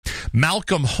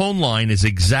Malcolm Hoenlein is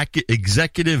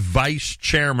executive vice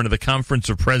chairman of the Conference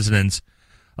of Presidents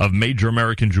of Major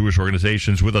American Jewish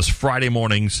Organizations, with us Friday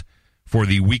mornings for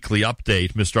the weekly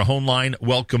update. Mr. Hoenlein,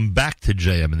 welcome back to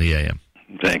JM in the AM.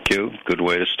 Thank you. Good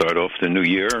way to start off the new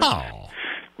year. Oh.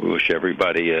 We wish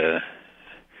everybody a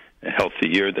healthy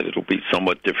year, that it'll be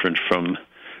somewhat different from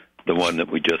the one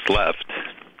that we just left,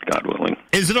 God willing.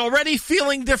 Is it already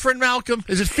feeling different, Malcolm?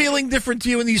 Is it feeling different to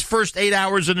you in these first 8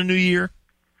 hours of the new year?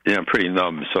 Yeah, I'm pretty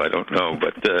numb, so I don't know,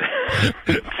 but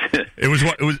it was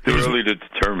too early to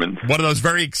determine. One of those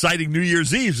very exciting New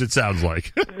Year's Eves, it sounds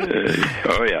like.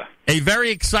 Oh, yeah. A very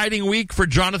exciting week for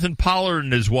Jonathan Pollard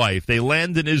and his wife. They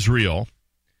land in Israel.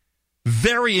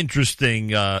 Very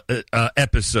interesting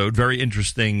episode, very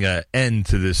interesting end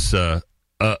to this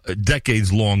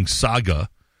decades-long saga.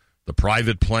 The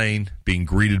private plane, being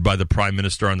greeted by the prime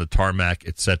minister on the tarmac,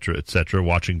 etc.,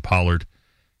 watching Pollard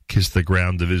kiss the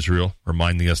ground of Israel,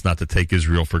 reminding us not to take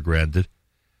Israel for granted.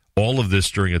 All of this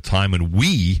during a time when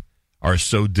we are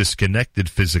so disconnected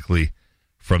physically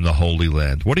from the Holy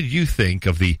Land. What did you think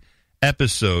of the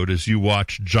episode as you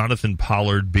watched Jonathan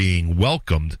Pollard being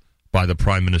welcomed by the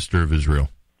Prime Minister of Israel?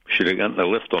 Should have gotten a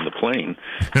lift on the plane.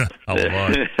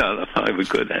 We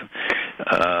could have.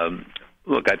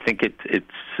 Look, I think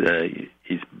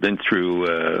he's been through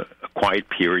a quiet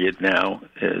period now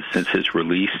since his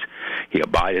release. He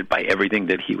abided by everything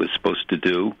that he was supposed to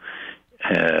do.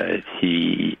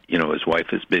 His wife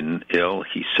has been ill.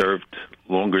 He served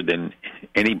longer than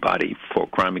anybody for a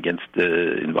crime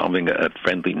involving a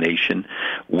friendly nation,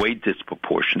 way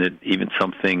disproportionate. Even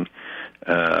something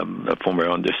a former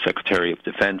Undersecretary of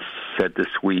Defense said this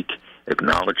week,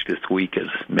 acknowledged this week, as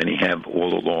many have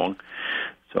all along.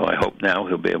 So I hope now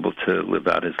he'll be able to live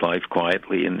out his life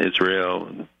quietly in Israel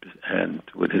and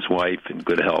with his wife in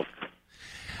good health.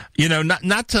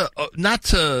 Not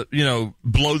to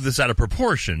blow this out of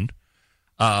proportion,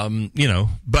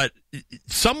 but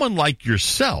someone like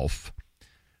yourself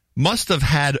must have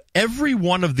had every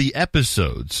one of the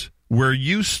episodes where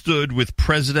you stood with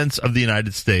presidents of the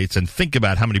United States, and think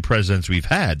about how many presidents we've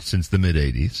had since the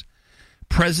mid-'80s,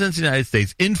 presidents of the United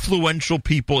States, influential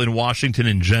people in Washington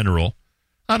in general,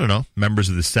 I don't know, members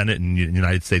of the Senate and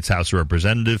United States House of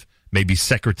Representatives, maybe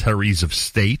secretaries of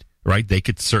state, right? They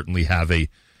could certainly have a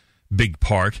big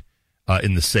part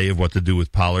in the say of what to do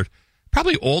with Pollard.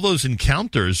 Probably all those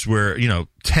encounters where,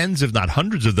 tens if not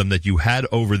hundreds of them that you had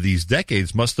over these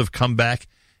decades must have come back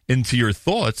into your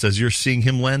thoughts as you're seeing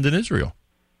him land in Israel.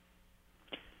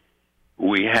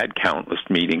 We had countless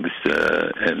meetings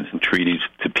and entreaties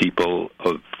to people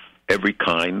of every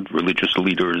kind, religious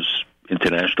leaders,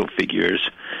 international figures.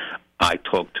 I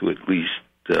talked to at least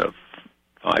 5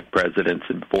 presidents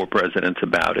and 4 presidents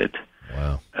about it.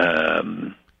 Wow.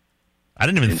 I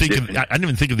didn't even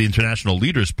think of the international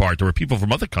leaders part. There were people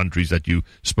from other countries that you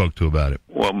spoke to about it.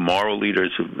 Well, moral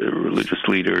leaders, religious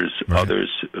leaders, right. Others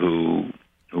who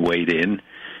weighed in.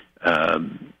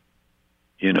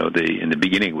 In the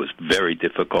beginning it was very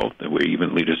difficult. There were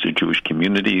even leaders of the Jewish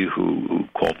community who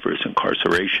called for his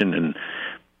incarceration, and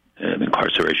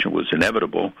incarceration was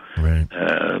inevitable. Right.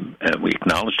 And we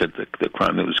acknowledged that the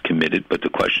crime that was committed, but the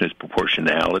question is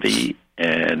proportionality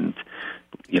and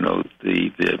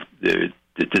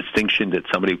the distinction that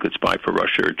somebody who could spy for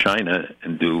Russia or China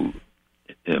and do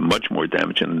much more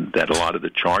damage, and that a lot of the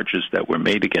charges that were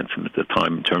made against him at the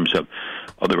time in terms of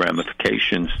other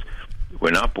ramifications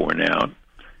were not borne out.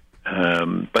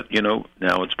 But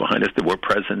now it's behind us. There were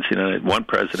presidents, one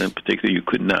president in particular you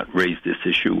could not raise this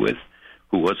issue with,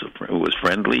 who was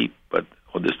friendly, but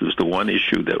this was the one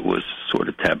issue that was sort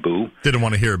of taboo. Didn't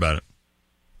want to hear about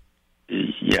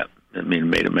it. Yeah. It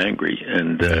made him angry,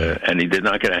 and he did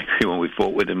not get angry when we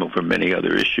fought with him over many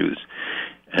other issues.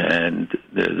 And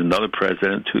there's another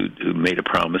president who made a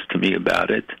promise to me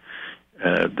about it,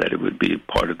 that it would be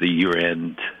part of the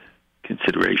year-end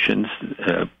considerations,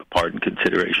 pardon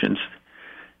considerations.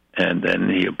 And then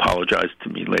he apologized to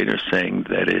me later, saying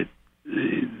that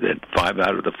 5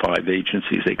 out of the 5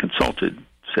 agencies they consulted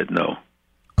said no.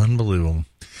 Unbelievable.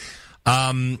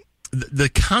 The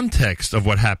context of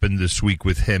what happened this week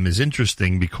with him is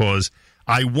interesting because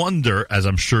I wonder, as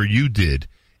I'm sure you did,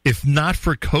 if not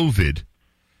for COVID,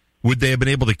 would they have been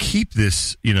able to keep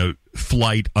this,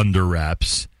 flight under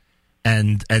wraps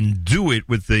and do it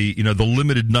with the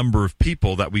limited number of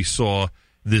people that we saw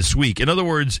this week? In other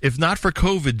words, if not for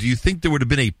COVID, do you think there would have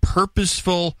been a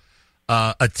purposeful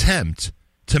attempt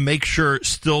to make sure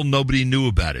still nobody knew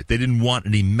about it? They didn't want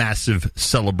any massive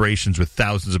celebrations with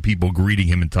thousands of people greeting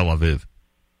him in Tel Aviv.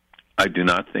 I do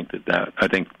not think that. I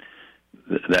think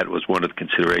that was one of the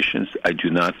considerations. I do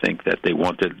not think that they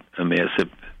wanted a massive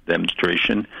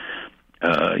demonstration.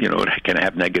 it can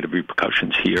have negative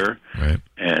repercussions here. Right.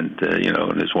 And,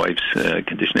 and his wife's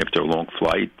condition after a long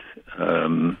flight,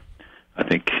 I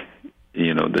think,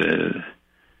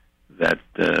 that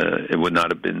it would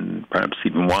not have been perhaps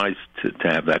even wise to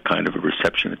have that kind of a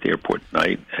reception at the airport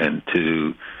tonight, and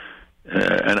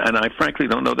and I frankly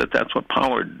don't know that that's what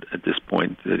Pollard at this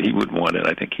point that he would want it.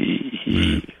 I think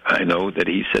I know that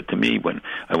he said to me when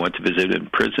I went to visit him in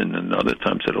prison and other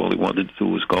times that all he wanted to do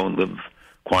was go and live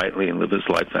quietly and live his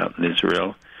life out in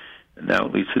Israel. And now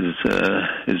at least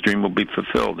his dream will be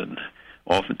fulfilled. And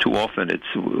too often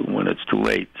it's when it's too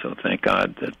late. So thank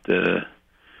God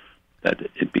that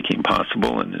it became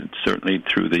possible, and it's certainly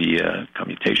through the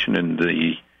commutation and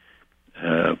the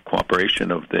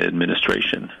cooperation of the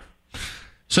administration.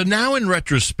 So now in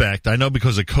retrospect, I know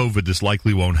because of COVID this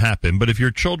likely won't happen, but if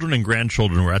your children and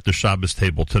grandchildren were at the Shabbos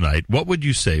table tonight, what would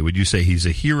you say? Would you say he's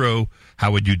a hero?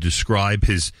 How would you describe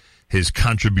his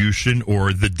contribution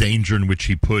or the danger in which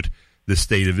he put the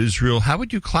state of Israel? How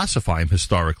would you classify him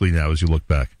historically now as you look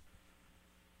back?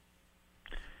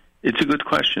 It's a good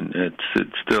question.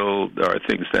 It's still, there are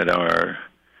things that are,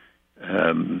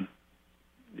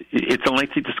 it's a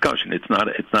lengthy discussion. It's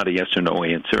not a yes or no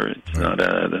answer. It's not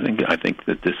I think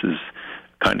that this is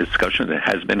a kind of discussion that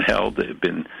has been held. There have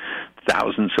been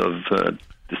thousands of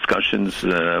discussions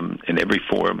in every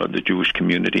forum of the Jewish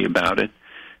community about it.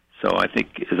 So I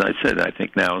think, as I said, I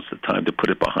think now is the time to put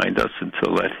it behind us and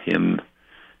to let him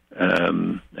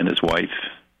and his wife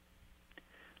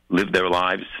live their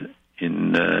lives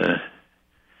in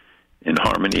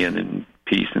harmony and in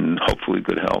peace and hopefully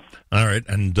good health. All right,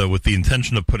 and with the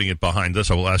intention of putting it behind us,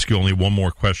 I will ask you only one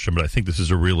more question, but I think this is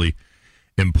a really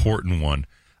important one.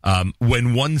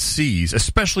 When one sees,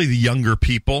 especially the younger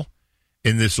people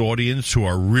in this audience who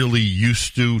are really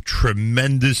used to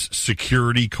tremendous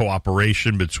security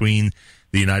cooperation between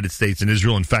the United States and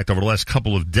Israel. In fact, over the last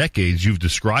couple of decades, you've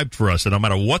described for us that no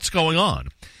matter what's going on,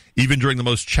 even during the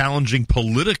most challenging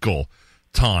political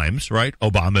times, right?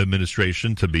 Obama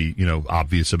administration, to be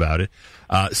obvious about it.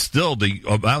 Still,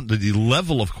 the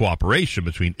level of cooperation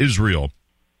between Israel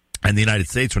and the United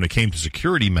States when it came to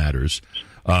security matters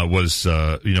was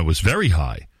very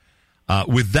high.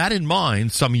 With that in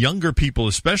mind, some younger people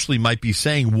especially might be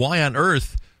saying, why on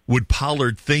earth would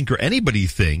Pollard think, or anybody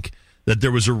think, that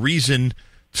there was a reason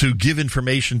to give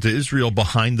information to Israel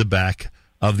behind the back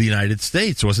of the United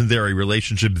States? Wasn't there a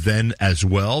relationship then as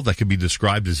well that could be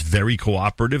described as very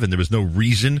cooperative, and there was no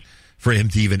reason for him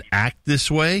to even act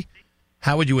this way?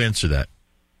 How would you answer that?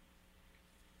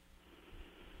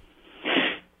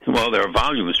 Well, there are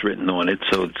volumes written on it,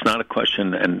 so it's not a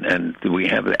question, and do we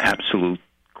have the absolute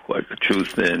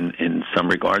truth in some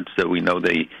regards that we know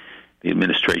the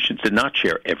administration did not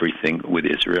share everything with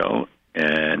Israel.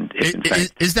 And if in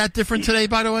fact, is that different today,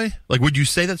 by the way? Like, would you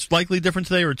say that's likely different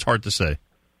today, or it's hard to say?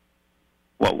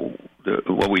 Well,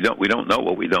 we don't know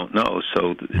what we don't know,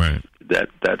 so right.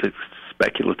 that is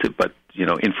speculative. But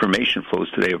information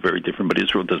flows today are very different. But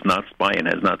Israel does not spy and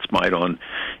has not spied on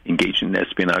engaging in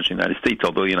espionage in the United States.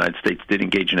 Although the United States did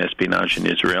engage in espionage in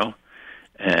Israel,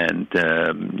 and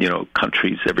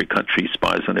every country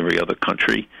spies on every other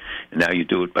country, and now you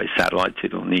do it by satellites. You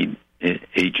don't need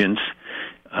agents.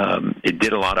 It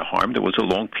did a lot of harm. There was a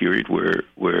long period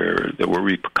where there were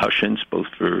repercussions, both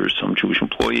for some Jewish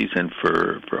employees and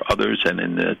for others, and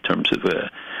in terms of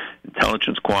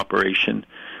intelligence cooperation.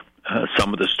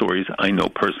 Some of the stories I know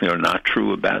personally are not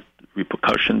true about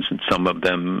repercussions, and some of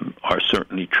them are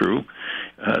certainly true.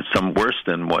 Some worse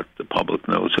than what the public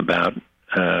knows about.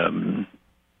 And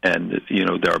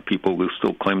there are people who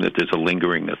still claim that there's a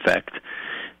lingering effect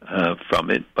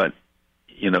from it, but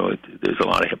there's a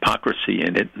lot of hypocrisy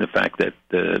in it, and the fact that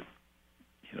the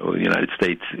United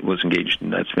States was engaged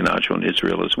in espionage on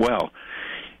Israel as well.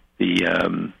 These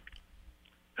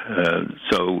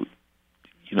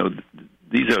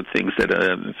are things that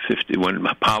when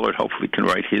Pollard hopefully can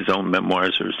write his own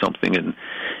memoirs or something and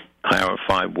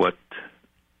clarify what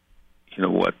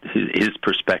his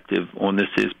perspective on this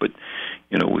is. But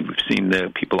we've seen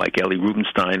people like Eli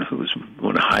Rubinstein, who was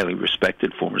one highly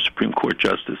respected former Supreme Court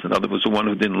justice. Another was the one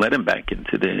who didn't let him back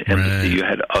into the embassy. You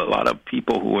had a lot of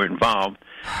people who were involved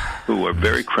who were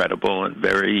very credible and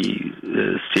very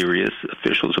serious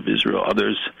officials of Israel.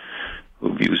 Others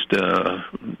who've used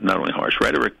not only harsh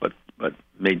rhetoric but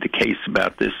made the case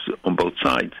about this on both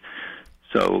sides.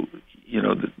 So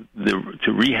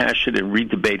to rehash it and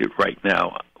redebate it right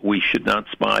now, we should not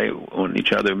spy on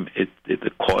each other.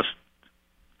 The cost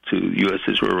to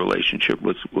U.S.-Israel relationship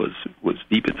was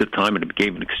deep at the time, and it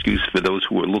gave an excuse for those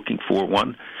who were looking for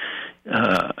one.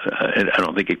 I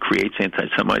don't think it creates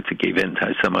anti-Semites. It gave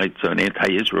anti-Semites and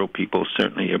anti-Israel people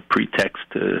certainly a pretext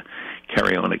to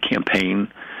carry on a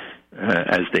campaign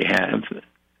as they have,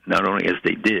 not only as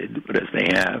they did, but as they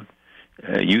have,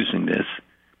 using this.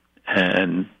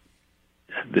 And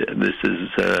this is,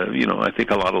 I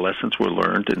think a lot of lessons were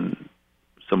learned, and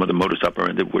some of the modus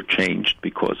operandi were changed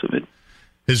because of it.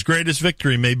 His greatest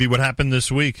victory may be what happened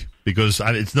this week, because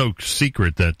it's no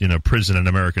secret that, prison and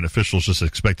American officials just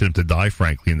expected him to die,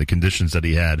 frankly, in the conditions that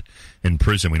he had in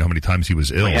prison. We know how many times he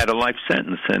was ill. He had a life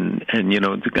sentence, and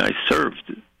the guy served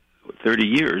 30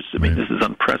 years. I mean, This is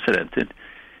unprecedented.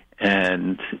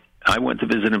 And I went to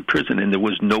visit him in prison, and there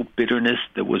was no bitterness.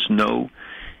 There was no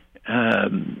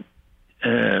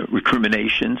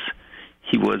recriminations.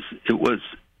 It was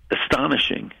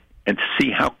astonishing. And to see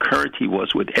how curt he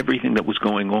was with everything that was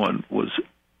going on was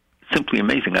simply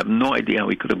amazing. I have no idea how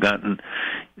he could have gotten,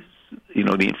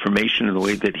 the information in the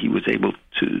way that he was able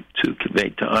to convey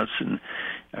to us in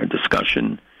our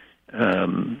discussion. He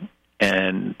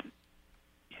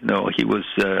was.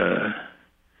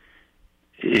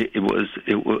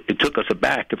 It took us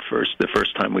aback at first. The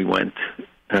first time we went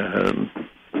to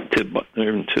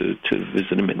Butner to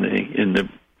visit him in the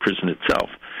prison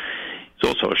itself. It's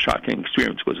also a shocking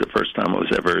experience. It was the first time I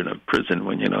was ever in a prison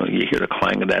when, you hear the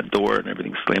clang of that door and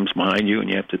everything slams behind you, and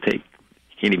you can't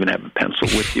even have a pencil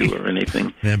with you or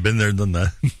anything. Yeah, been there, done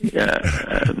that.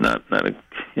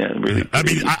 Really. I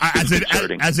mean,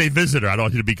 as a visitor, I don't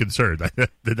want you to be concerned. As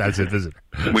a visitor.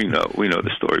 We know the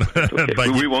story. But okay. But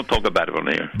we won't talk about it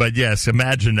on air. But yes,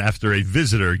 imagine after a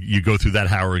visitor, you go through that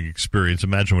harrowing experience.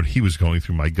 Imagine what he was going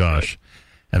through, my gosh. Right.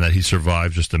 And that he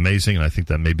survived, just amazing. And I think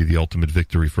that may be the ultimate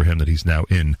victory for him, that he's now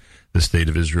in the state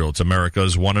of Israel. It's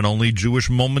America's one and only Jewish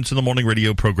Moments in the Morning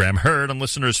radio program, heard on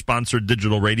listeners-sponsored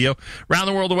digital radio around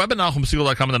the world, the web at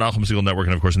NachumSegal.com and the Nachum Segal Network,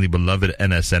 and, of course, in the beloved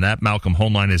NSN app. Malcolm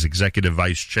Hoenlein is Executive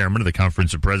Vice Chairman of the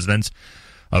Conference of Presidents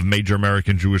of Major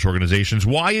American Jewish Organizations.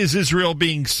 Why is Israel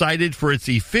being cited for its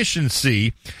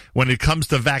efficiency when it comes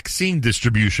to vaccine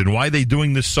distribution? Why are they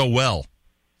doing this so well?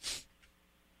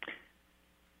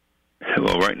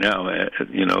 Well, right now,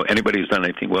 anybody who's done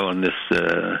anything well in this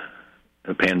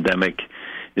pandemic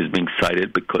is being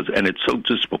cited and it's so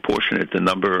disproportionate, the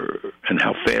number and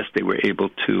how fast they were able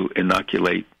to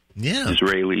inoculate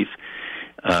Israelis.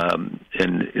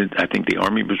 I think the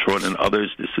Army was brought in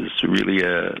others. This is really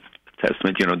a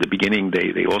testament. At the beginning,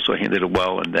 they also handled it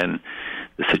well, and then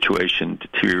the situation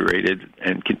deteriorated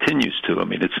and continues to. I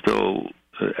mean, it's still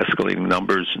escalating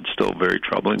numbers and still very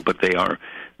troubling, but they are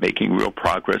making real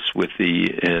progress with the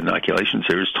inoculations.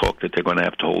 There is talk that they're going to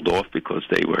have to hold off because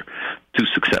they were too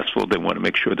successful. They want to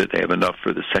make sure that they have enough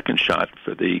for the second shot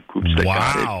for the groups that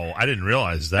got it. Wow, I didn't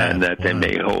realize that. And that they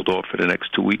may hold off for the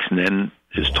next 2 weeks. And then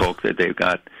there's talk that they've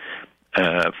got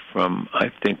from,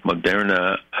 I think,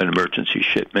 Moderna, an emergency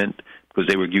shipment because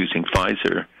they were using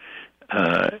Pfizer.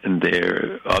 And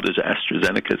there others,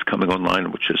 AstraZeneca is coming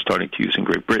online, which is starting to use in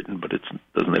Great Britain, but it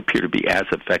doesn't appear to be as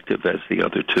effective as the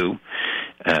other two.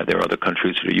 There are other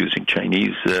countries that are using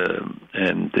Chinese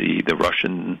and the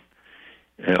Russian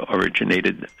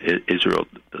originated. Israel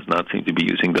does not seem to be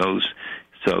using those.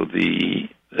 So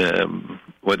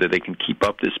whether they can keep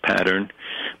up this pattern,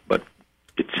 but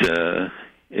it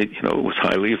was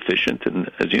highly efficient,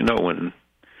 and as you know, when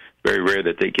very rare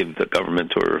that they give the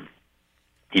government or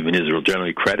even Israel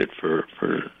generally credit for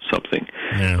something.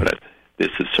 Yeah. But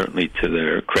this is certainly to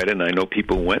their credit. And I know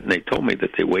people went and they told me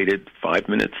that they waited 5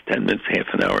 minutes, 10 minutes,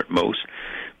 half an hour at most.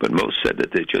 But most said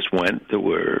that they just went. It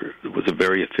was a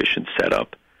very efficient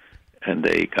setup, and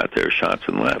they got their shots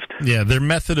and left. Yeah, their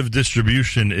method of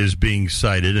distribution is being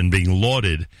cited and being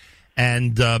lauded.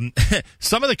 And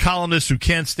some of the columnists who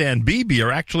can't stand Bibi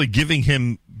are actually giving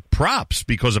him props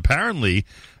because apparently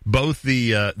both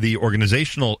the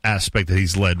organizational aspect that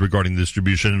he's led regarding the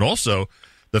distribution and also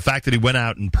the fact that he went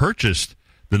out and purchased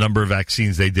the number of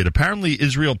vaccines they did. Apparently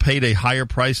Israel paid a higher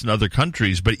price than other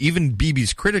countries, but even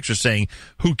Bibi's critics are saying,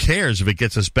 who cares if it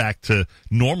gets us back to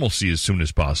normalcy as soon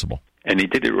as possible? And he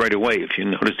did it right away. If you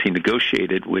notice, he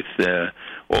negotiated with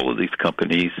all of these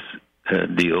companies'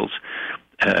 deals.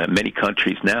 Many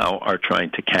countries now are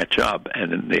trying to catch up,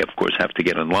 and they, of course, have to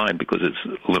get in line because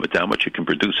it's a limit to how much you can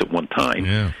produce at one time.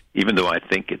 Yeah. Even though I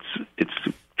think it's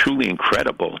truly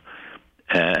incredible,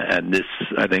 and this,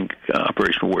 I think,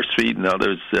 Operation Warp Speed and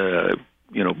others,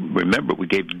 remember, we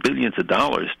gave billions of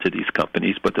dollars to these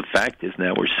companies, but the fact is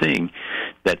now we're seeing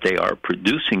that they are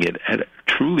producing it at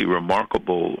truly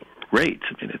remarkable rates.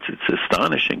 I mean, it's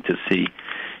astonishing to see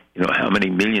how many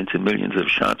millions and millions of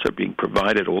shots are being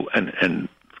provided, and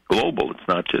global. It's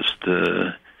not just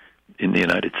in the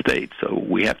United States. So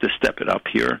we have to step it up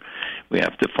here. We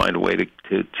have to find a way to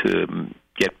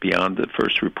get beyond the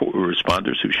first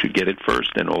responders who should get it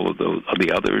first, and all of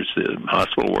the others,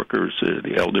 hospital workers,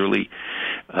 the elderly,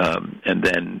 and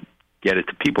then get it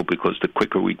to people, because the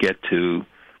quicker we get to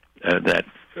that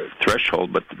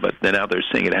threshold, but now they're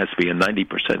saying it has to be a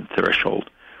 90% threshold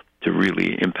to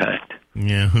really impact.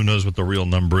 Yeah, who knows what the real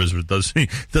number is, but it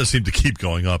does seem to keep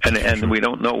going up. And sure. We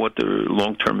don't know what the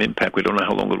long-term impact, we don't know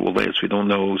how long it will last. We don't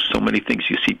know so many things.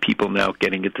 You see people now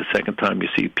getting it the second time. You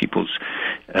see people's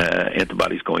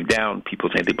antibodies going down,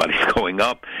 people's antibodies going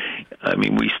up. I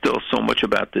mean, we still so much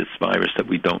about this virus that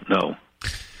we don't know.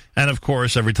 And, of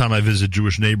course, every time I visit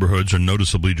Jewish neighborhoods, or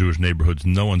noticeably Jewish neighborhoods,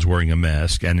 no one's wearing a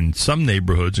mask. And in some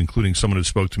neighborhoods, including someone who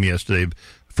spoke to me yesterday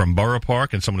from Borough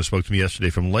Park and someone who spoke to me yesterday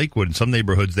from Lakewood, in some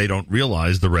neighborhoods, they don't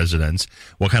realize, the residents,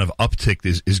 what kind of uptick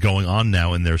is going on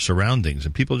now in their surroundings.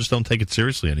 And people just don't take it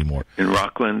seriously anymore. In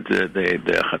Rockland,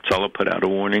 the Hatzalah put out a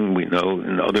warning. We know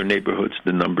in other neighborhoods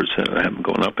the numbers haven't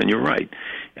gone up, and you're right.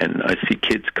 And I see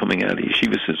kids coming out of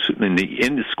yeshivas in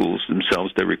the schools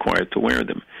themselves. They're required to wear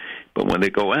them. But when they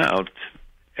go out,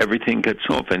 everything gets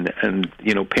off, and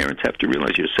parents have to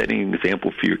realize you're setting an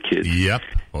example for your kids. Yep.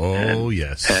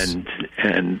 Yes.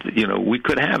 And we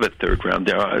could have a third round.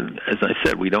 There are, as I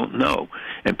said, we don't know.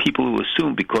 And people who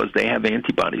assume because they have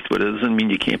antibodies, but it doesn't mean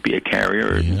you can't be a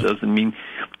carrier. Yep. It doesn't mean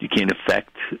you can't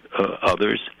affect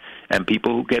others. And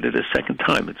people who get it a second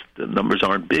time, the numbers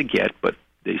aren't big yet, but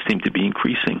they seem to be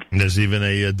increasing. And there's even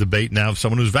a debate now if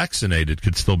someone who's vaccinated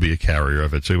could still be a carrier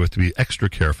of it. So you have to be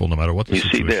extra careful no matter what the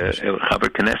situation is. You see, Haber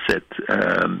Knesset,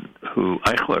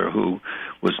 Eichler, who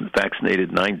was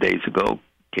vaccinated 9 days ago,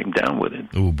 came down with it.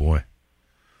 Oh, boy.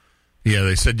 Yeah,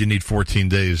 they said you need 14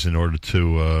 days in order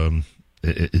to...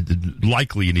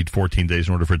 likely you need 14 days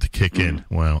in order for it to kick in.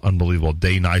 Wow, unbelievable.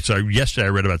 Day 9. So yesterday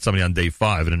I read about somebody on day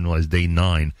 5. I didn't realize day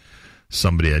 9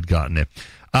 somebody had gotten it.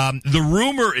 The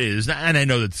rumor is, and I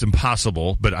know that's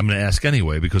impossible, but I'm going to ask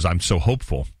anyway because I'm so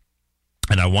hopeful,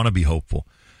 and I want to be hopeful.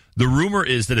 The rumor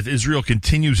is that if Israel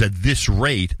continues at this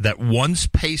rate, that once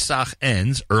Pesach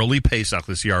ends, early Pesach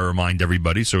this year, I remind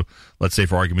everybody, so let's say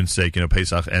for argument's sake,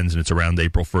 Pesach ends and it's around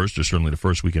April 1st, or certainly the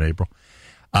first week in April.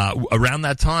 Around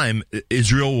that time,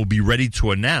 Israel will be ready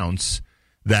to announce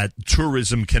that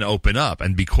tourism can open up,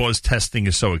 and because testing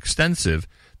is so extensive,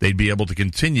 they'd be able to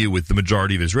continue with the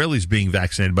majority of Israelis being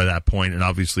vaccinated by that point, and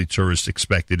obviously tourists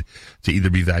expected to either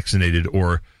be vaccinated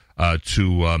or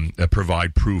to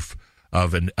provide proof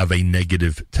of a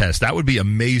negative test. That would be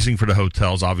amazing for the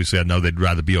hotels. Obviously, I know they'd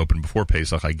rather be open before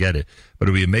Pesach. I get it. But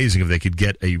it would be amazing if they could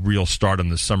get a real start on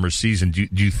the summer season. Do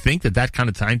you think that kind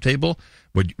of timetable,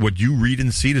 what you read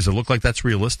and see, does it look like that's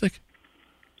realistic?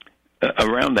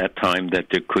 Around that time that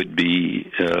there could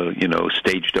be,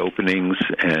 staged openings,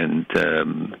 and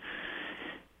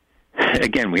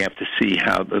again, we have to see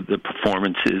how the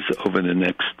performance is over the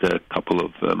next couple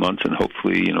of months, and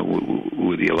hopefully,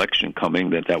 with the election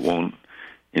coming, that won't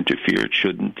interfere. It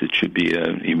shouldn't. It should be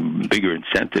an even bigger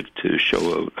incentive to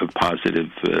show a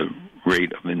positive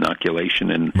rate of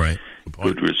inoculation and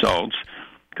good results,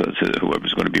 because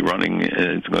whoever's going to be running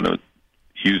is going to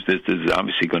use this. This is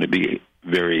obviously going to be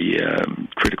very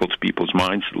critical to people's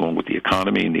minds, along with the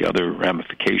economy and the other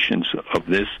ramifications of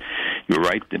this. You're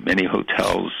right that many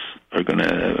hotels are going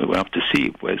to have to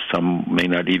see, where some may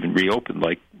not even reopen,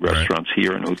 like restaurants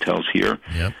here and hotels here,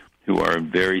 who are in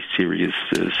very serious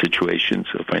situations,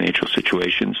 financial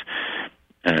situations.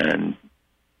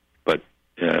 But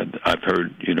I've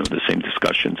heard, the same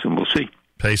discussions, and we'll see.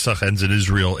 Pesach ends in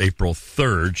Israel April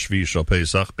 3rd. Shvi Shal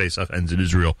Pesach. Pesach ends in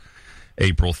Israel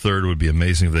April 3rd. It would be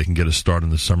amazing if they can get a start in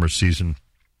the summer season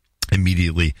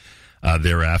immediately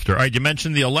thereafter. All right, you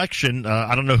mentioned the election.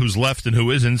 I don't know who's left and who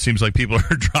isn't. Seems like people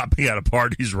are dropping out of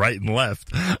parties right and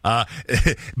left. By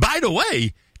the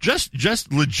way, just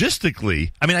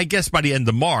logistically, I mean, I guess by the end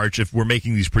of March, if we're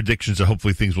making these predictions that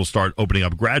hopefully things will start opening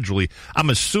up gradually, I'm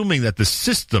assuming that the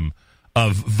system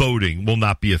of voting will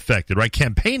not be affected, right?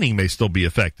 Campaigning may still be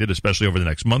affected, especially over the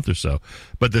next month or so,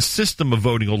 but the system of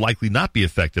voting will likely not be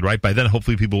affected, right? By then,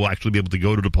 hopefully, people will actually be able to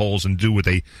go to the polls and do what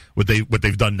they've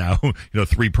done now,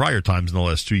 3 prior times in the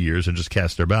last 2 years, and just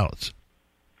cast their ballots.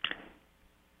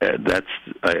 That's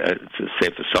it's a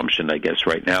safe assumption, I guess,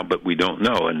 right now, but we don't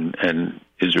know. And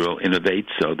Israel innovates,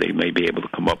 so they may be able to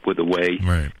come up with a way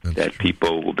that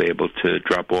people will be able to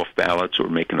drop off ballots or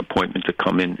make an appointment to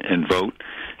come in and vote.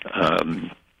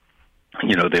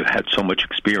 They've had so much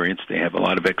experience. They have a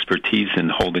lot of expertise in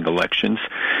holding elections.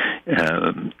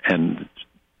 And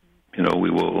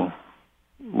you're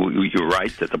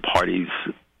right that the parties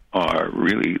are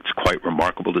really, it's quite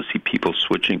remarkable to see people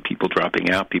switching, people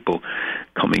dropping out, people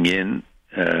coming in.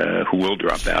 who will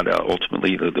drop out.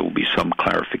 Ultimately, there will be some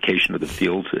clarification of the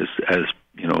field as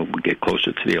we get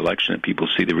closer to the election and people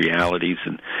see the realities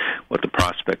and what the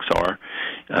prospects are.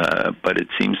 But it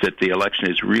seems that the election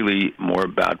is really more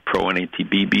about pro and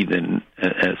anti-Bibi than,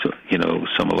 as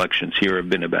some elections here have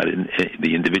been about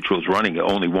the individuals running.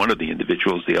 Only one of the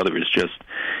individuals, the other is just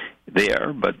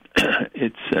there. But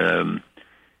it's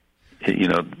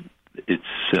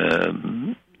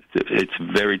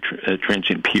a very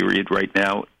transient period right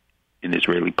now in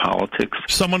Israeli politics.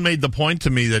 Someone made the point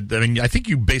to me that, I think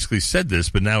you basically said this,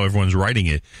 but now everyone's writing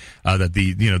it, that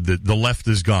the left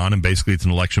is gone, and basically it's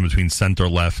an election between center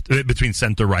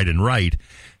right and right.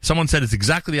 Someone said it's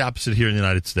exactly the opposite here in the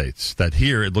United States, that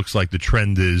here it looks like the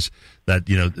trend is that,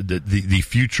 the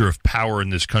future of power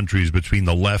in this country is between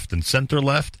the left and center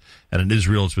left, and in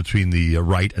Israel it's between the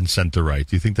right and center right.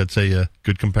 Do you think that's a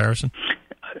good comparison?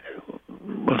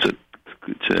 Well,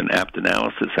 it's an apt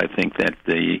analysis. I think that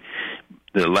the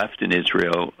left in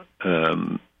Israel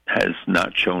has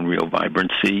not shown real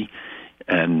vibrancy,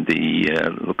 and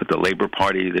look at the Labor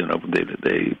Party. They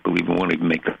believe it won't even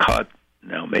make the cut.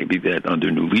 Now maybe that under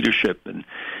new leadership and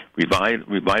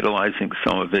revitalizing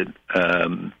some of it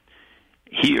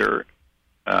here,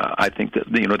 I think that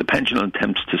the pendulum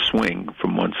tends to swing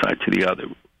from one side to the other,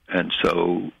 and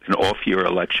so in off-year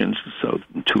elections, so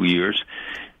in 2 years.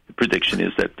 The prediction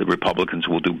is that the Republicans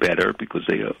will do better because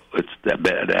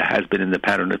that has been in the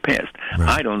pattern of the past. Right.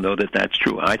 I don't know that that's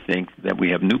true. I think that we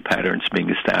have new patterns being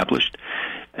established,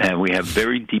 and we have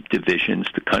very deep divisions.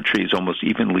 The country is almost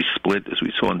evenly split, as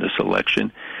we saw in this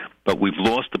election, but we've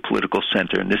lost the political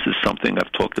center, and this is something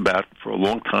I've talked about for a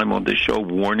long time on this show,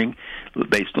 warning,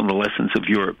 based on the lessons of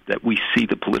Europe, that we see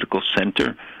the political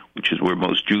center, which is where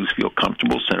most Jews feel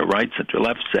comfortable, center-right,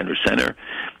 center-left, center-center,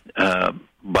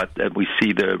 but that we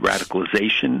see the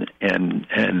radicalization and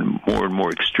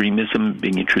more extremism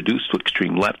being introduced to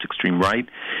extreme left, extreme right,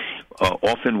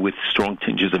 often with strong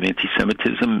tinges of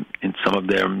anti-Semitism in some of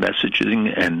their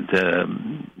messaging and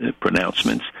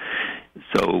pronouncements.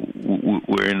 So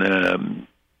we're in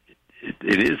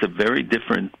it is a very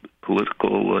different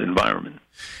political environment.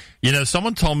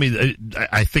 Someone told me,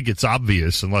 I think it's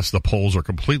obvious, unless the polls are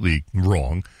completely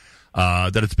wrong,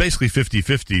 that it's basically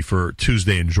 50-50 for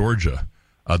Tuesday in Georgia.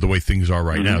 The way things are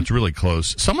right now. It's really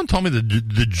close. Someone told me that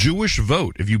the Jewish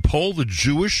vote, if you poll the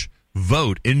Jewish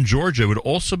vote in Georgia, it would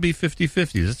also be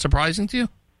 50-50. Is it surprising to you?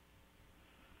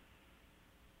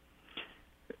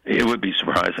 It would be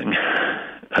surprising.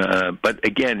 But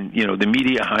again, the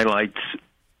media highlights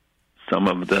some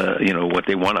of the, what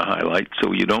they want to highlight,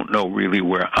 so you don't know really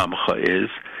where Amcha is.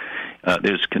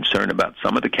 There's concern about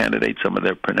some of the candidates, some of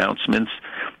their pronouncements.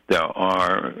 There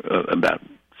are about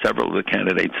several of the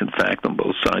candidates, in fact, on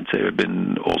both sides. There have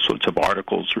been all sorts of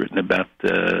articles written about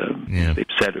they've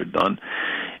said or done.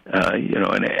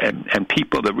 And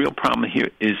people, the real problem here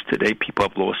is today people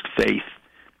have lost faith.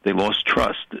 They lost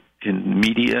trust in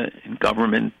media, in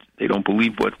government. They don't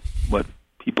believe what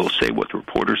people say, what the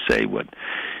reporters say,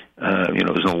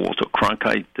 there's no Walter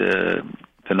Cronkite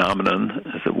phenomenon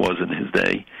as it was in his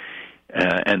day.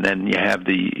 And then you have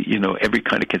every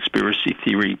kind of conspiracy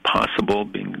theory possible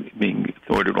being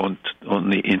thwarted on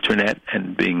the internet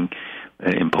and being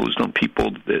imposed on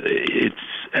people.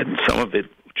 And some of it,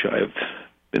 which I've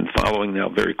been following now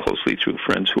very closely through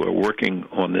friends who are working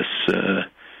on this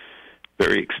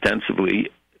very extensively.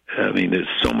 There's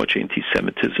so much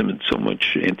anti-Semitism and so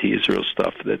much anti-Israel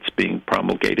stuff that's being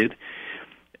promulgated.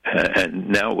 And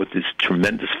now with this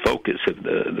tremendous focus of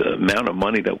the amount of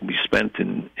money that will be spent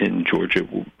in Georgia,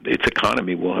 its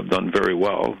economy will have done very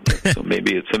well. So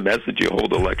maybe it's a message: you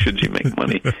hold elections, you make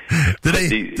money. Do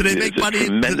they make money?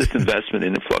 Tremendous investment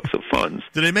in influx of funds.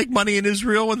 Do they make money in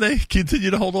Israel when they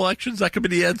continue to hold elections? That could be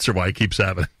the answer why it keeps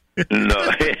happening. No,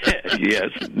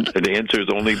 yes. The answer is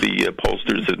only the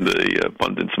pollsters and the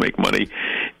pundits make money,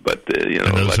 but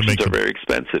elections are very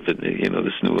expensive. And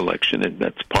this new election, and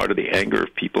that's part of the anger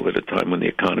of people at a time when the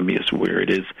economy is where it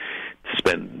is, to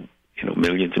spend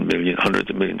millions and millions, hundreds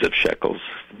of millions of shekels,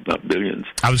 not billions.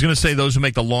 I was going to say those who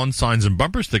make the lawn signs and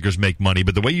bumper stickers make money,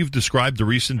 but the way you've described the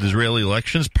recent Israeli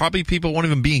elections, probably people won't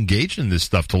even be engaged in this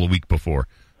stuff till a week before.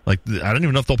 I don't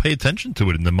even know if they'll pay attention to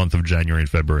it in the month of January and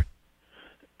February.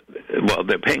 Well,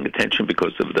 they're paying attention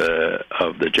because of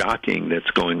the jockeying that's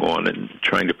going on and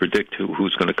trying to predict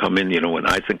who's going to come in. When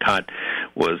Eisenkot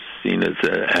was seen as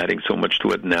adding so much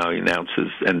to it, now he announces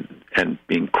and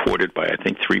being courted by, I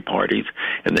think, 3 parties,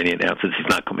 and then he announces he's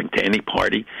not coming to any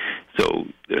party. So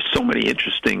there's so many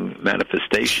interesting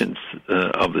manifestations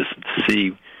of this to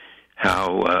see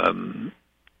how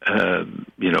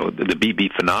the Bibi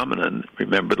phenomenon.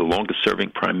 Remember, the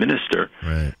longest-serving prime minister.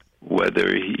 Right. whether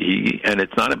and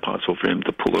it's not impossible for him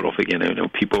to pull it off again. I know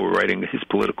people were writing his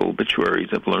political obituaries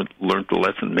have learned the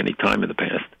lesson many times in the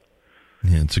past.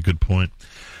 Yeah, it's a good point.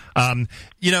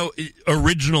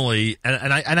 Originally,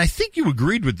 and I think you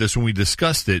agreed with this when we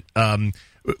discussed it,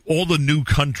 all the new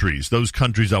countries, those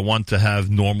countries that want to have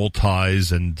normal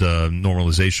ties and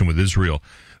normalization with Israel,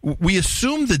 we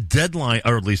assume the deadline,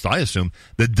 or at least I assume,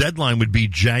 the deadline would be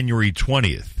January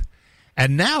 20th.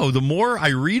 And now, the more I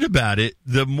read about it,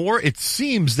 the more it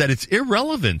seems that it's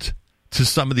irrelevant to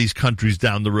some of these countries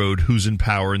down the road who's in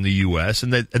power in the U.S.,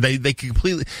 and that they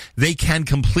can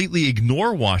completely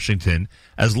ignore Washington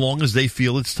as long as they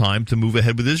feel it's time to move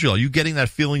ahead with Israel. Are you getting that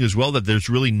feeling as well, that there's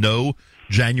really no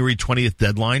January 20th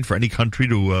deadline for any country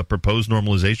to propose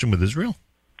normalization with Israel?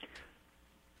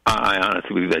 I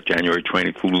honestly believe that January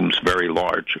 20th looms very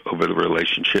large over the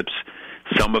relationships.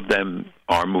 Some of them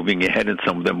are moving ahead and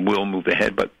some of them will move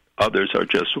ahead, but others are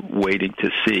just waiting to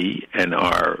see and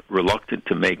are reluctant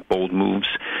to make bold moves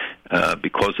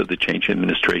because of the change in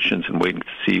administrations, and waiting to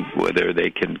see whether they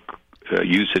can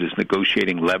use it as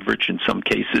negotiating leverage in some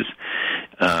cases.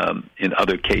 In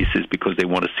other cases, because they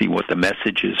want to see what the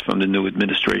message is from the new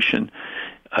administration.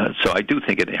 So I do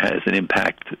think it has an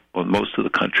impact on most of the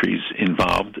countries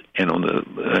involved, and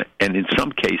and in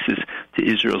some cases to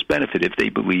Israel's benefit, if they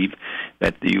believe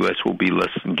that the U.S. will be less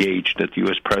engaged, that the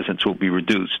U.S. presence will be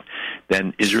reduced,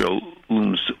 then Israel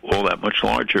looms all that much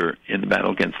larger in the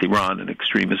battle against Iran and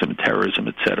extremism and terrorism,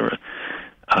 etc.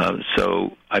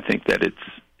 So I think that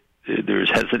there's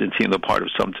hesitancy on the part of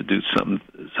some to do some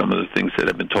of the things that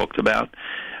have been talked about.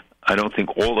 I don't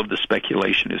think all of the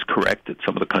speculation is correct, that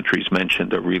some of the countries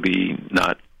mentioned are really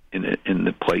not in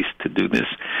the place to do this.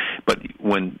 But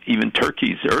when even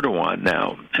Turkey's Erdogan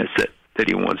now has said that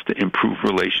he wants to improve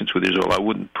relations with Israel, I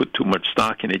wouldn't put too much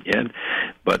stock in it yet.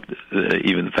 But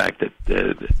even the fact that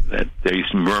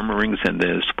there's murmurings, and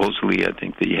supposedly I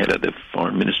think the head of the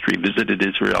foreign ministry visited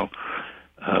Israel,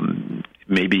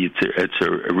 maybe it's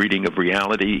a reading of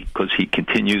reality, because he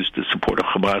continues to support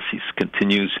Hamas. He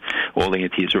continues all the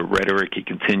anti-Israel rhetoric. He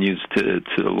continues to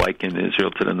liken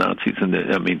Israel to the Nazis and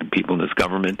the people in his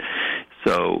government.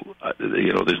 So,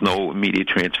 there's no immediate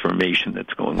transformation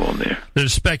that's going on there.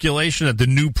 There's speculation that the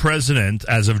new president,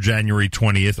 as of January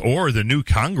 20th, or the new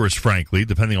Congress, frankly,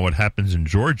 depending on what happens in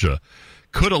Georgia,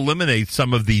 could eliminate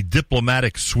some of the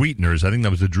diplomatic sweeteners. I think that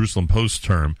was the Jerusalem Post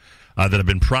term. That have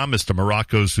been promised to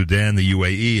Morocco, Sudan, the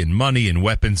UAE, in money and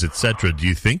weapons, etc. Do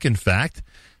you think, in fact,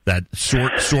 that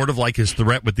sort of like his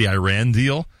threat with the Iran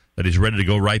deal, that he's ready to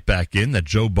go right back in, that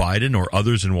Joe Biden or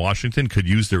others in Washington could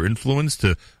use their influence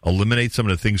to eliminate some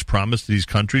of the things promised to these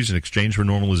countries in exchange for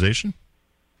normalization?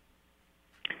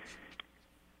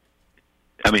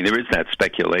 I mean, there is that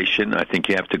speculation. I think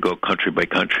you have to go country by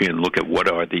country and look at what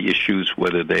are the issues,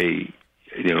 whether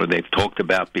they've talked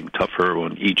about being tougher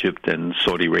on Egypt and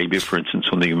Saudi Arabia, for instance,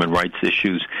 on the human rights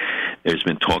issues. There's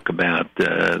been talk about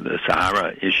the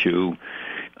Sahara issue.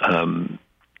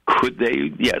 Could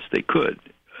they? Yes, they could.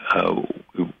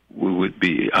 We would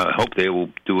be. I hope they will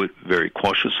do it very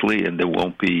cautiously, and there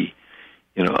won't be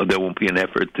an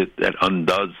effort that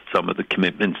undoes some of the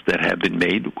commitments that have been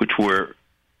made, which were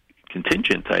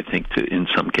contingent, I think, in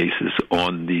some cases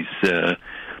on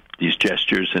these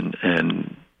gestures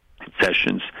and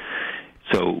concessions.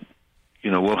 So,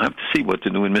 we'll have to see what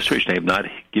the new administration. They have not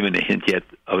given a hint yet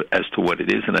as to what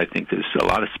it is, and I think there's a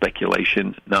lot of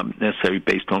speculation, not necessarily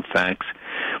based on facts.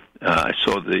 I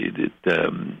saw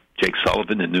that Jake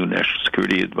Sullivan, the new national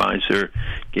security advisor,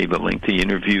 gave a lengthy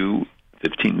interview,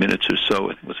 15 minutes or so.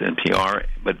 It was NPR,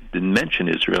 but didn't mention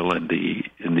Israel in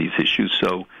these issues.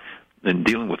 So, in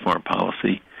dealing with foreign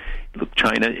policy, look,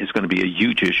 China is going to be a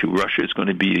huge issue. Russia is going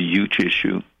to be a huge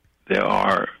issue.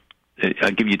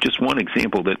 I'll give you just one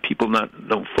example that people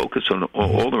don't focus on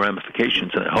all the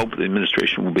ramifications, and I hope the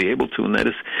administration will be able to, and that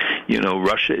is,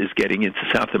 Russia is getting into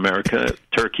South America.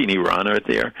 Turkey and Iran are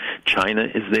there. China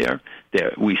is there.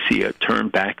 We see a turn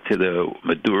back to the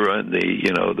Maduro and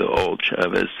the old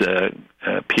Chavez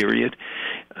period,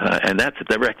 and that's a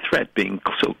direct threat, being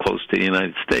so close to the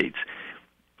United States.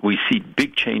 We see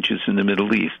big changes in the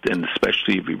Middle East, and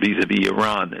especially vis-a-vis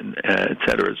Iran, and et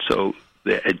cetera. So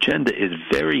the agenda is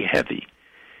very heavy.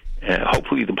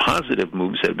 Hopefully the positive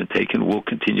moves that have been taken will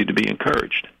continue to be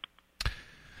encouraged.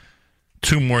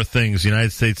 Two more things. The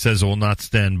United States says it will not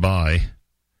stand by,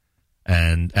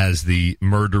 and as the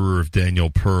murderer of Daniel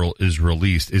Pearl is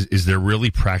released, is there really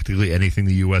practically anything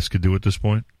the U.S. could do at this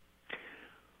point?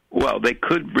 Well, they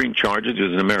could bring charges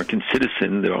as an American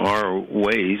citizen. There are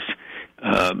ways.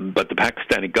 But the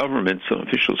Pakistani government, some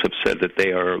officials have said that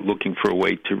they are looking for a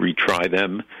way to retry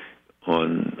them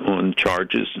on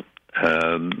charges.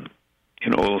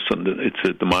 All of a sudden it's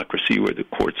a democracy where the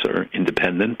courts are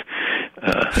independent.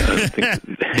 I think,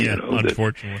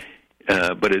 unfortunately.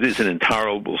 But it is an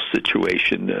intolerable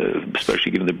situation,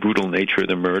 especially given the brutal nature of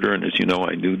the murder. And as you know,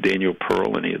 I knew Daniel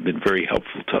Pearl, and he had been very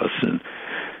helpful to us in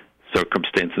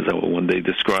circumstances I will one day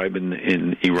describe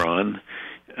in Iran.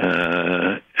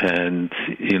 And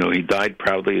he died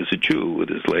proudly as a Jew, with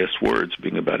his last words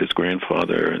being about his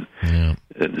grandfather and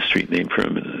the street name for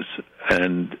him.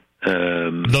 And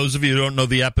those of you who don't know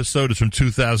the episode, it's from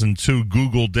 2002.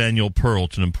 Google Daniel Pearl.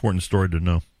 It's an important story to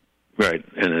know. Right,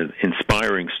 and an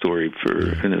inspiring story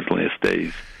in his last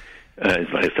days, his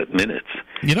last minutes.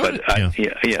 But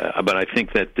I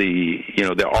think that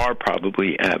there are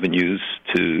probably avenues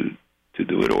to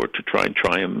do it, or to try and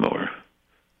try him, or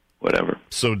whatever.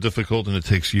 So difficult, and it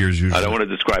takes years usually. I don't want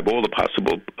to describe all the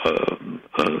possible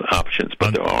options,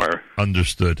 but there are.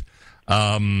 Understood.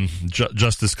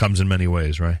 Justice comes in many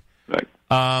ways, right? Right.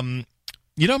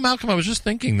 Malcolm, I was just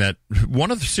thinking that one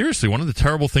of the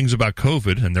terrible things about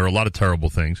COVID, and there are a lot of terrible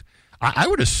things, I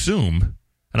would assume,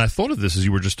 and I thought of this as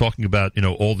you were just talking about,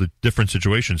 all the different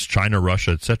situations, China,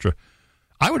 Russia, etc.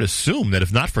 I would assume that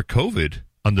if not for COVID,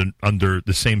 under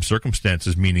the same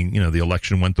circumstances, meaning, the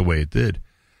election went the way it did,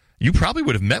 you probably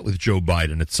would have met with Joe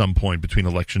Biden at some point between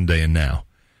Election Day and now,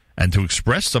 and to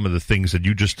express some of the things that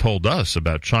you just told us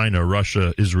about China,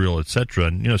 Russia, Israel, etc.,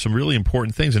 and, some really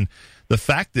important things. And the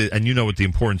fact that, and what the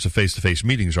importance of face-to-face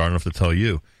meetings are, I don't have to tell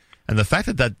you, and the fact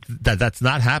that's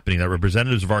not happening, that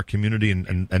representatives of our community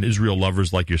and Israel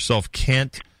lovers like yourself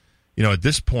can't, at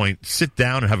this point, sit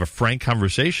down and have a frank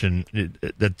conversation,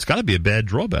 that's got to be a bad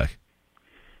drawback.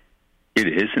 It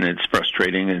is, and it's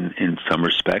frustrating in some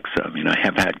respects. I mean, I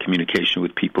have had communication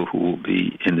with people who will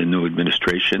be in the new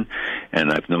administration,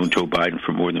 and I've known Joe Biden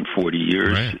for more than 40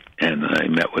 years, right. And I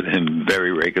met with him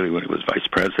very regularly when he was vice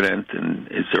president, and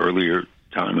his earlier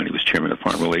time when he was chairman of the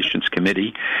Foreign Relations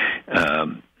Committee.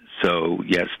 So,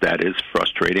 yes, that is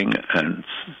frustrating, and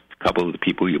a couple of the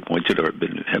people you pointed have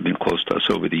been close to us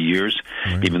over the years,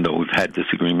 right. Even though we've had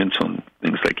disagreements on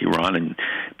things like Iran. And,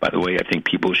 by the way, I think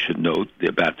people should note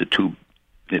about the two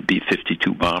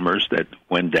B-52 bombers that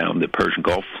went down the Persian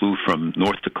Gulf, flew from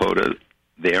North Dakota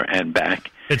there and back.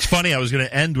 It's funny, I was going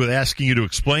to end with asking you to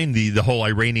explain the whole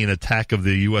Iranian attack of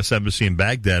the U.S. Embassy in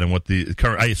Baghdad and what the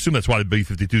current... I assume that's why the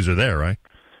B-52s are there, right?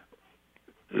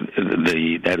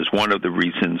 That is one of the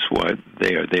reasons why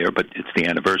they are there, but it's the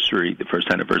first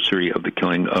anniversary of the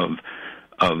killing of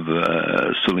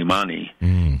Soleimani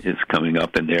is coming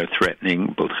up, and they're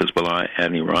threatening, both Hezbollah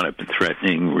and Iran have been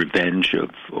threatening revenge of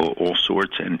all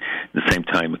sorts, and at the same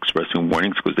time expressing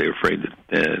warnings because they're afraid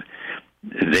that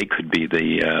they could be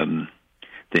the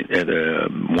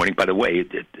warning. By the way,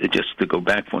 just to go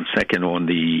back 1 second on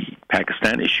the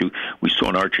Pakistan issue, we saw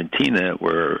in Argentina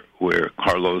where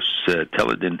Carlos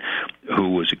Teledin, who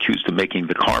was accused of making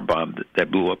the car bomb that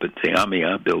blew up at the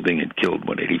AMIA building and killed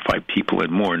 85 people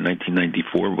and more in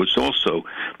 1994, was also,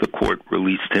 the court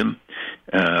released him,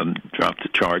 dropped the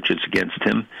charges against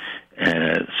him.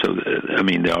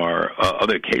 There are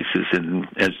other cases, and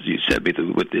as you said,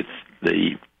 with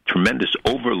the tremendous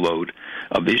overload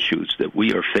of issues that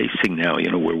we are facing now.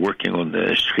 We're working on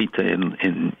the Shrita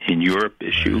in Europe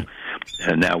issue,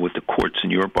 and now with the courts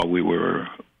in Europe, while we were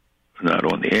not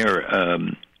on the air,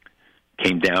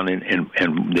 came down, and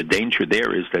the danger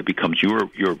there is that it becomes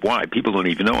Europe-wide. People don't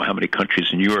even know how many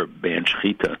countries in Europe ban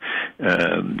Shrita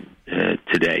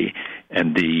today,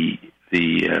 and the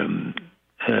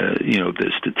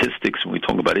statistics when we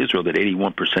talk about Israel, that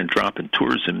 81% drop in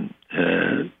tourism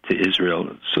to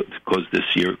Israel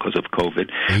because of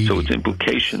COVID. So its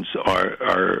implications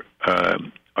are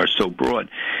so broad,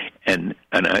 and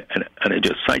I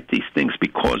just cite these things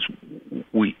because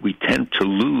we tend to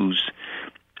lose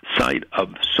sight of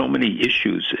so many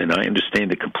issues, and I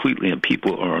understand it completely, and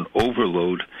people are on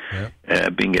overload,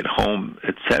 being at home,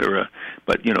 etc.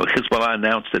 But, Hezbollah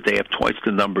announced that they have twice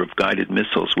the number of guided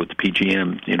missiles with the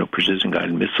PGM,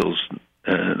 precision-guided missiles.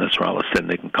 Nasrallah said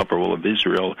they can cover all of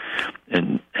Israel,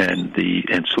 and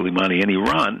Soleimani. And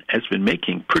Iran has been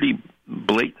making pretty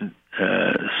blatant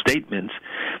statements,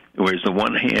 whereas on the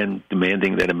one hand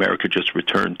demanding that America just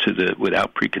return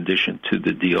without precondition to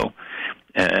the deal,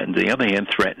 and the other hand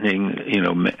threatening,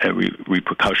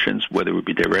 repercussions, whether it would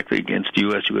be directly against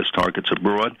U.S. targets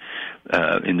abroad,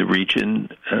 in the region,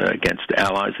 against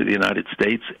allies of the United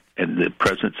States. And the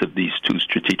presence of these two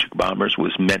strategic bombers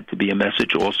was meant to be a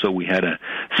message. Also, we had a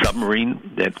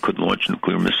submarine that could launch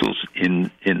nuclear missiles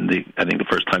in the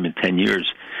first time in 10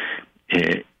 years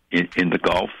in the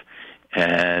Gulf.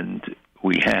 And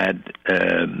we had,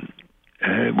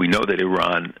 we know that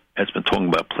Iran has been talking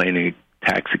about planning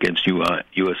attacks against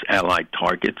U.S. allied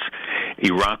targets.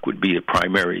 Iraq would be a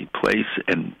primary place,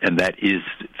 and that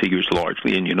figures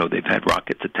largely. And, they've had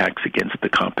rocket attacks against the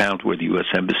compound where the U.S.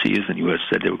 Embassy is, and the U.S.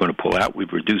 said they were going to pull out.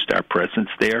 We've reduced our presence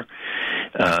there,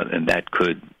 and that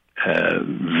could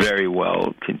very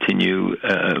well continue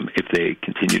if they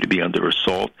continue to be under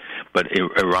assault. But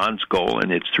Iran's goal,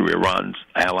 and it's through Iran's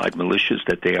allied militias,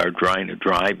 that they are trying to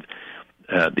drive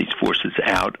these forces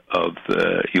out of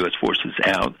U.S. forces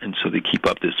out, and so they keep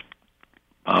up this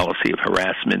policy of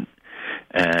harassment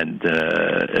and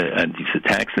these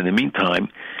attacks. In the meantime,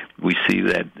 we see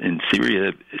that in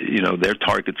Syria, their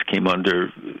targets came under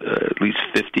at least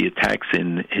 50 attacks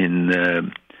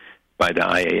by the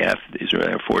IAF, the Israel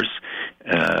Air Force,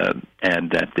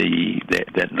 and that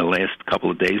in the last couple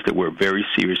of days there were very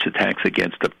serious attacks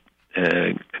against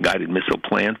a guided missile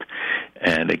plant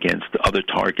and against other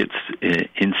targets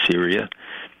in Syria.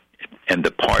 And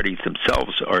the parties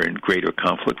themselves are in greater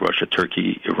conflict, Russia,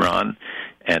 Turkey, Iran,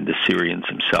 and the Syrians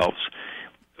themselves.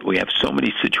 We have so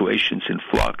many situations in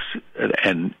flux,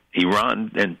 and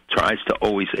Iran then tries to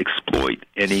always exploit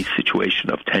any situation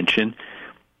of tension,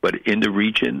 but in the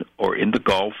region or in the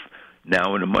Gulf,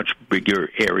 now in a much bigger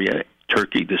area,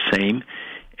 Turkey the same,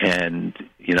 and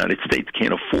the United States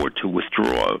can't afford to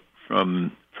withdraw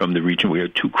from the region. We are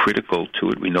too critical to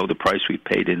it. We know the price we've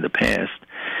paid in the past.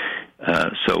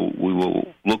 So we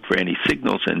will look for any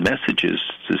signals and messages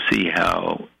to see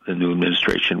how the new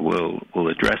administration will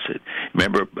address it.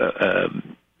 Remember,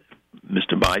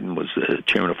 Mr. Biden was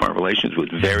chairman of Foreign Relations, was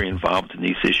very involved in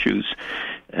these issues,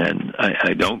 and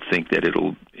I don't think that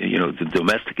it'll, the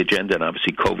domestic agenda and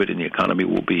obviously COVID and the economy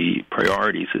will be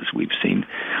priorities, as we've seen,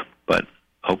 but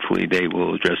hopefully they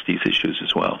will address these issues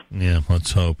as well. Yeah,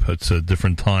 let's hope. It's a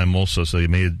different time also, so he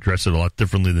may address it a lot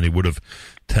differently than he would have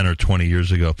 10 or 20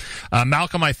 years ago.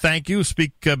 Malcolm, I thank you.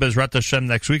 Speak Bezrat Hashem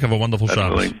next week. Have a wonderful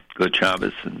Shabbos. Good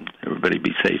Shabbos, and everybody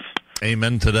be safe.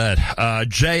 Amen to that.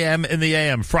 JM in the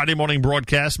AM, Friday morning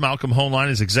broadcast. Malcolm Hoenlein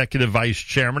is Executive Vice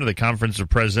Chairman of the Conference of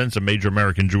Presidents of Major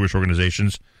American Jewish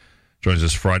Organizations. Joins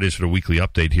us Fridays for the weekly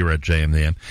update here at JM in the AM.